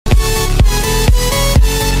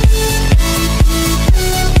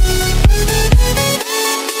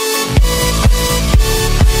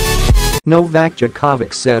Novak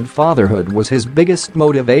Djokovic said fatherhood was his biggest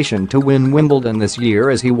motivation to win Wimbledon this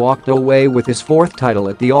year as he walked away with his fourth title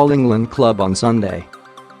at the All England Club on Sunday.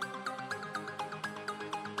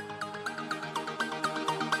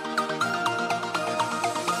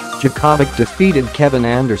 Djokovic defeated Kevin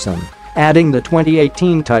Anderson, adding the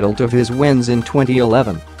 2018 title to his wins in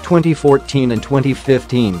 2011, 2014 and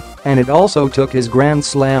 2015, and it also took his Grand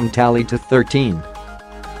Slam tally to 13.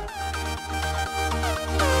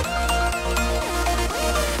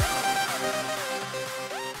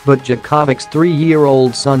 But Djokovic's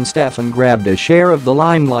 3-year-old son Stefan grabbed a share of the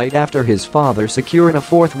limelight after his father secured a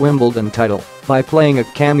fourth Wimbledon title by playing a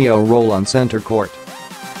cameo role on center court.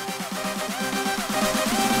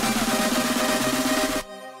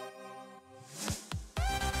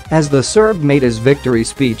 As the Serb made his victory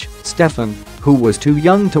speech, Stefan, who was too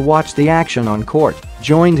young to watch the action on court,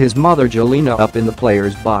 joined his mother Jelena up in the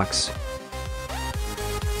players' box.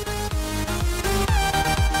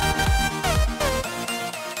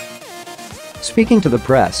 Speaking to the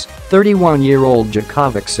press, 31-year-old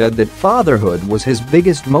Djokovic said that fatherhood was his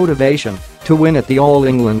biggest motivation to win at the All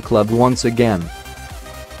England Club once again.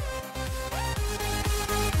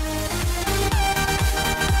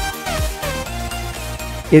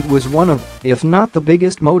 It was one of, if not the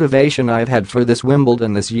biggest motivation I've had for this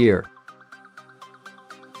Wimbledon this year.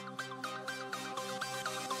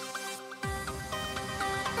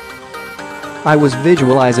 I was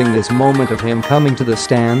visualizing this moment of him coming to the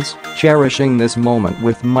stands, cherishing this moment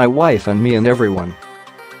with my wife and me and everyone.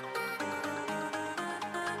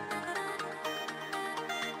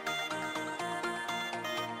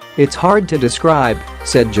 It's hard to describe,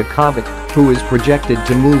 said Djokovic, who is projected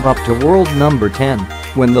to move up to world number 10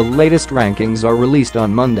 when the latest rankings are released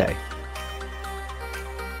on Monday.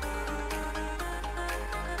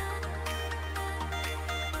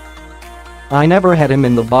 I never had him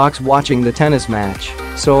in the box watching the tennis match,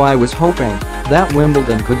 so I was hoping that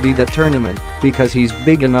Wimbledon could be the tournament because he's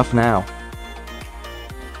big enough now.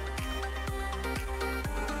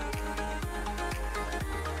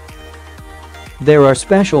 There are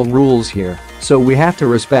special rules here, so we have to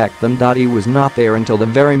respect them. He was not there until the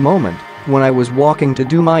very moment when I was walking to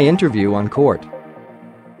do my interview on court.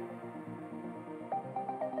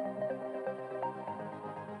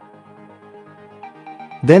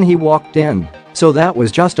 Then he walked in, so that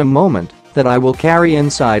was just a moment that I will carry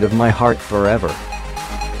inside of my heart forever.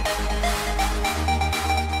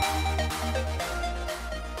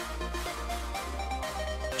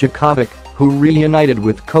 Djokovic, who reunited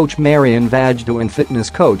with coach Marian Vajda and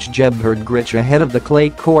fitness coach Gebhard Grich ahead of the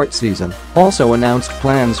clay court season, also announced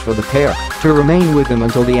plans for the pair to remain with him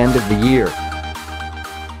until the end of the year.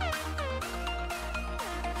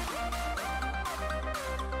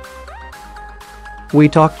 We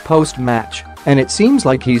talked post-match, and it seems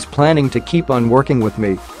like he's planning to keep on working with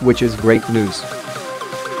me, which is great news.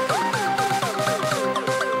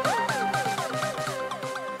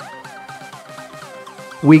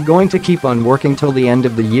 We going to keep on working till the end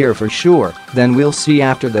of the year for sure, then we'll see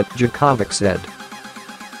after that, Djokovic said.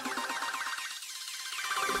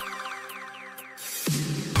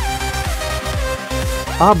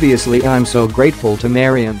 Obviously I'm so grateful to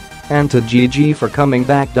Marian and to Gigi for coming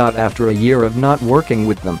back. After a year of not working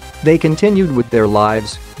with them, they continued with their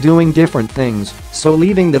lives, doing different things, so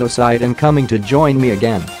leaving that aside and coming to join me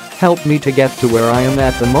again helped me to get to where I am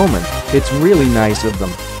at the moment. It's really nice of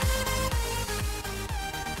them.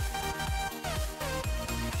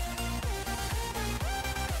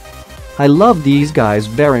 I love these guys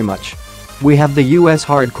very much. We have the US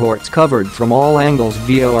hard courts covered from all angles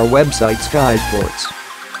via our website Sky Sports.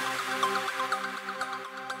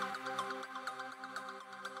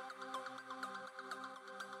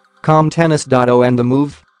 Tennis.o and The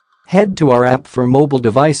Move? Head to our app for mobile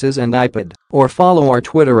devices and iPad, or follow our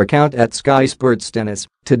Twitter account at Sky Sports Tennis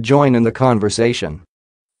to join in the conversation.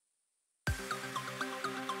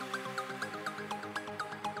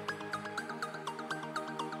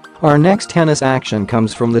 Our next tennis action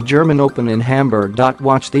comes from the German Open in Hamburg.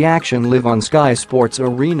 Watch the action live on Sky Sports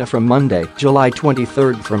Arena from Monday, July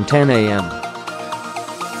 23rd from 10 a.m.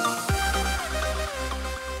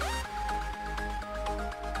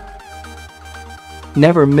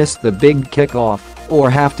 Never miss the big kickoff or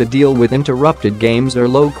have to deal with interrupted games or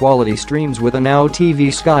low-quality streams with a Now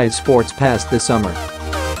TV Sky Sports Pass this summer.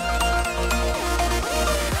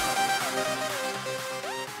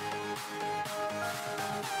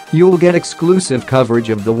 You'll get exclusive coverage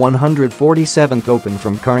of the 147th Open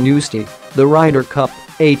from Carnoustie, the Ryder Cup,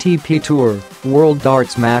 ATP Tour, World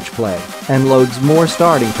Darts Match Play, and loads more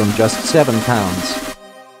starting from just £7.